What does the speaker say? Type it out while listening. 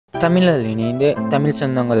தமிழில் இணைந்த தமிழ்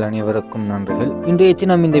சொந்தங்கள் அனைவருக்கும் நன்றிகள். இன்றைய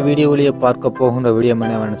தினம் இந்த வீடியோவிலேயே பார்க்க போகின்ற வீடியோ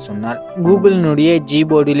என்னவென்று சொன்னால், கூகுளினுடைய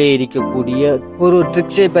ஜிபோர்டிலே இருக்கக்கூடிய ஒரு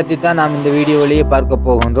ட்ரிக்ஸை பற்றி தான் நாம் இந்த வீடியோவிலேயே பார்க்க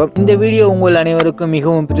போகின்றோம். இந்த வீடியோ உங்கள் அனைவருக்கும்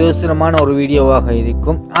மிகவும் பிரயோசனமான ஒரு வீடியோவாக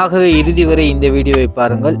இருக்கும். ஆகவே இறுதி வரை இந்த வீடியோவை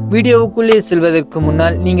பாருங்கள். வீடியோவுக்குள்ளே செல்வதற்கு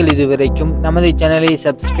முன்னால் நீங்கள் இதுவரைக்கும் நமது சேனலை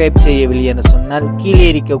சப்ஸ்கிரைப் செய்யவில்லை என சொன்னால் கீழே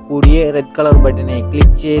இருக்கக்கூடிய ரெட் கலர் பட்டனை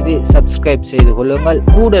கிளிக் செய்து சப்ஸ்கிரைப் செய்து கொள்ளுங்கள்.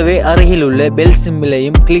 கூடவே அருகில் உள்ள பெல்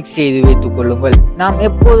சிம்பிளையும் கிளிக் செய்து வைத்துக் கொள்ளுங்கள். நாம்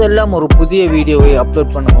எப்போதெல்லாம் ஒரு புதிய வீடியோவை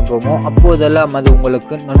அப்லோட் பண்ணுகின்றோமோ அப்போதெல்லாம் அது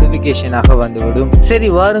உங்களுக்கு நோட்டிபிகேஷனாக வந்துவிடும். சரி,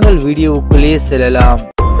 வாருங்கள் வீடியோவுக்குள்ளே செல்லலாம்.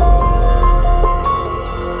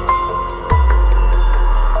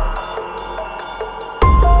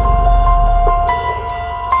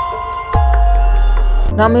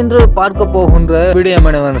 நாம் இன்று பார்க்க போகின்ற வீடியோ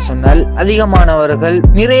என்னவென்று சொன்னால், அதிகமானவர்கள்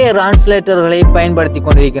நிறைய டிரான்ஸ்லேட்டர்களை பயன்படுத்தி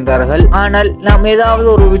கொண்டிருக்கின்றார்கள். ஆனால் நாம் ஏதாவது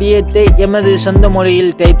ஒரு விடயத்தை எமது சொந்த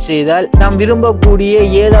மொழியில் டைப் செய்தால் நாம் விரும்பக்கூடிய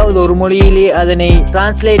ஏதாவது ஒரு மொழியிலே அதனை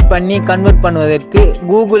டிரான்ஸ்லேட் பண்ணி கன்வெர்ட் பண்ணுவதற்கு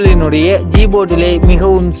கூகுளினுடைய ஜிபோர்டிலே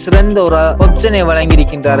மிகவும் சிறந்த ஒரு ஆப்ஷனை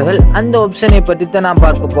வழங்கியிருக்கின்றார்கள். அந்த ஆப்ஷனை பற்றி தான் நாம்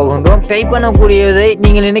பார்க்க போகின்றோம். டைப் பண்ணக்கூடியதை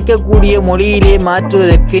நீங்கள் நினைக்கக்கூடிய மொழியிலே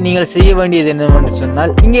மாற்றுவதற்கு நீங்கள் செய்ய வேண்டியது என்னவென்று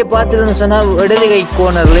சொன்னால், இங்கே பார்த்தீங்கன்னு சொன்னால் இடது கை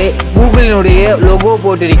கோனர்லே கூகுளினுடைய லோகோ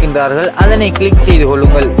போட்டிருக்கின்றார்கள். அதனை கிளிக் செய்து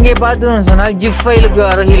கொள்ளுங்கள். இங்கே பார்த்தீங்கன்னு சொன்னால் ஜிப் ஃபைலுக்கு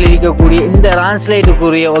அருகில் இருக்கக்கூடிய இந்த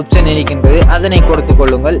டிரான்ஸ்லேட்டுக்குரிய ஆப்ஷன் இருக்கின்றது. அதனை கொடுத்துக்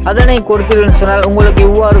கொள்ளுங்கள். அதனை கொடுத்தீங்கன்னு சொன்னால் உங்களுக்கு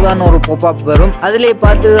இவ்வாறு தான் ஒரு பாப்அப் வரும். அதிலே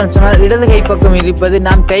பார்த்தீங்கன்னு சொன்னால் இடது கை பக்கம் இருப்பது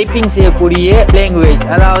நாம் டைப்பிங் செய்யக்கூடிய லாங்குவேஜ்,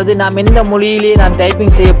 அதாவது நாம் எந்த மொழியிலே நாம்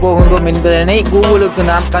டைப்பிங் செய்ய போகின்றோம் என்பதனை கூகுளுக்கு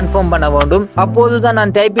நாம் கன்ஃபார்ம் பண்ண வேண்டும். அப்போதுதான்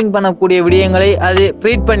நான் டைப்பிங் பண்ணக்கூடிய விடயங்களை அது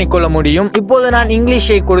ரீட் பண்ணிக்கொள்ள முடியும். இப்போது நான்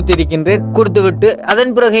இங்கிலீஷை கொடுத்திருக்கின்றேன். கொடுத்துவிட்டு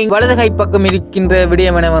அதன் பிறகு வலது கை பக்கம் இருக்கின்ற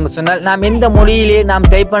விடயம் என்னவென்று சொன்னால், நாம் எந்த மொழியிலே நாம்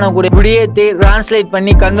டைப் பண்ணக்கூடிய விடயத்தை டிரான்ஸ்லேட்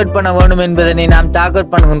பண்ணி கன்வெர்ட் பண்ண வேண்டும் என்பதனை நாம் டார்கெட்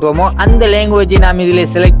பண்ணுகின்றோமோ அந்த லாங்குவேஜை நாம் இதிலே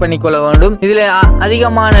செலக்ட் பண்ணிக்கொள்ள வேண்டும். இதில்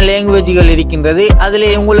அதிகமான லாங்குவேஜ்கள் இருக்கின்றது. அதில்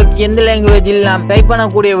உங்களுக்கு எந்த லாங்குவேஜில் நாம் டைப்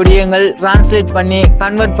பண்ணக்கூடிய விடயங்கள் டிரான்ஸ்லேட் பண்ணி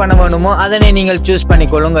கன்வெர்ட் பண்ண வேண்டுமோ அதனை நீங்கள் சூஸ்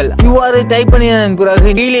பண்ணிக்கொள்ளுங்கள். இவ்வாறு டைப் பண்ணியதன்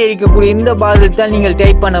பிறகு கீழே இருக்கக்கூடிய இந்த பாரில் தான் நீங்கள்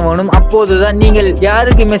டைப் பண்ண வேண்டும். அப்போதுதான் நீங்கள்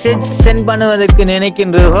யாருக்கு மெசேஜ் சென்ட் பண்ணுவதற்கு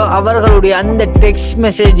நினைக்கின்றீர்களோ அவர்களுடைய அந்த டெக்ஸ்ட்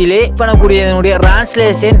மெசேஜிலே பண்ணக்கூடியதனுடைய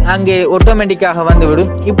டிரான்ஸ்லேஷன் அங்கே ஆட்டோமேட்டிக்காக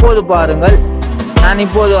வந்துவிடும். இப்போது பாருங்கள், நான்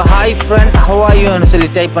இப்போது hi friend how are you என்று சொல்லி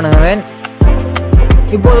டைப் பண்ணுகிறேன்.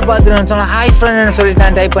 இப்போது பார்த்தீங்கன்னு சொன்னால் ஹாய் ஃப்ரெண்ட் என்று சொல்லி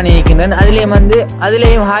நான் டைப் பண்ணியிருக்கின்றேன்.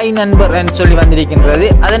 அதிலேயும் ஹாய் நண்பர் என்று சொல்லி வந்திருக்கின்றது.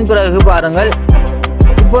 அதன் பிறகு பாருங்கள்,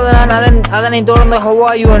 இப்போது நான் அதனை தொடர்ந்து ஹவ்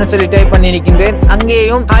ஆர் யூ என்று சொல்லி டைப் பண்ணியிருக்கின்றேன்.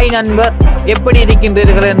 அங்கேயும் ஹாய் நண்பர் எப்படி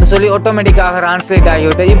இருக்கின்றீர்கள் என்று சொல்லி ஆட்டோமேட்டிக்காக டிரான்ஸ்லேட்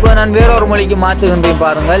ஆகிவிட்டது. இப்போ நான் வேறொரு மொழிக்கு மாற்றுகின்றேன்.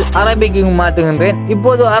 பாருங்கள், அரபிக்கு மாற்றுகின்றேன்.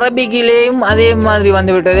 இப்போது அரபிக்கிலேயும் அதே மாதிரி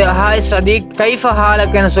வந்துவிட்டது. ஹாய் சதீக் கைஃப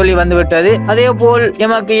ஹாலக் என்று சொல்லி வந்துவிட்டது. அதே போல்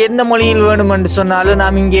எமக்கு எந்த மொழியில் வேண்டும் என்று சொன்னாலும்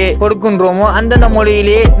நாம் இங்கே கொடுக்கின்றோமோ அந்தந்த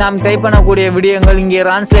மொழியிலே நாம் டைப் பண்ணக்கூடிய விடயங்கள் இங்கே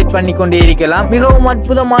டிரான்ஸ்லேட் பண்ணி கொண்டே இருக்கலாம். மிகவும்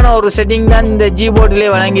அற்புதமான ஒரு செட்டிங் தான் இந்த ஜிபோர்டிலே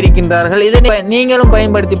வழங்கியிருக்கின்றார்கள். இதனை நீங்களும்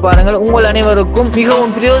பயன்படுத்தி பாருங்கள். உங்கள் அனைவருக்கும்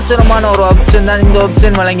மிகவும் பிரயோஜனமான ஒரு ஆப்ஷன் தான் இந்த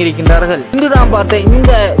ஆப்ஷன் வழங்கியிருக்கின்றார்கள். இன்று நாம் பார்த்த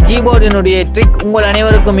இந்த ஜிபோர்டினுடைய ட்ரிக் உங்கள்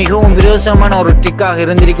அனைவருக்கும் மிகவும் பிரயோஜனமான ஒரு ட்ரிக்காக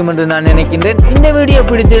இருந்திருக்கும் என்று நான் நினைக்கின்றேன். இந்த வீடியோ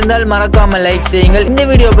பிடித்திருந்தால் மறக்காமல் லைக் செய்யுங்கள். இந்த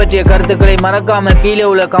வீடியோ பற்றிய கருத்துக்களை மறக்காமல் கீழே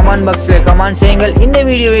உள்ள கமெண்ட் பாக்ஸில் கமெண்ட் செய்யுங்கள். இந்த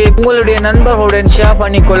வீடியோவை உங்களுடைய நண்பர்களுடன் ஷேர்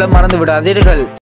பண்ணிக்கொள்ள மறந்து விடாதீர்கள்.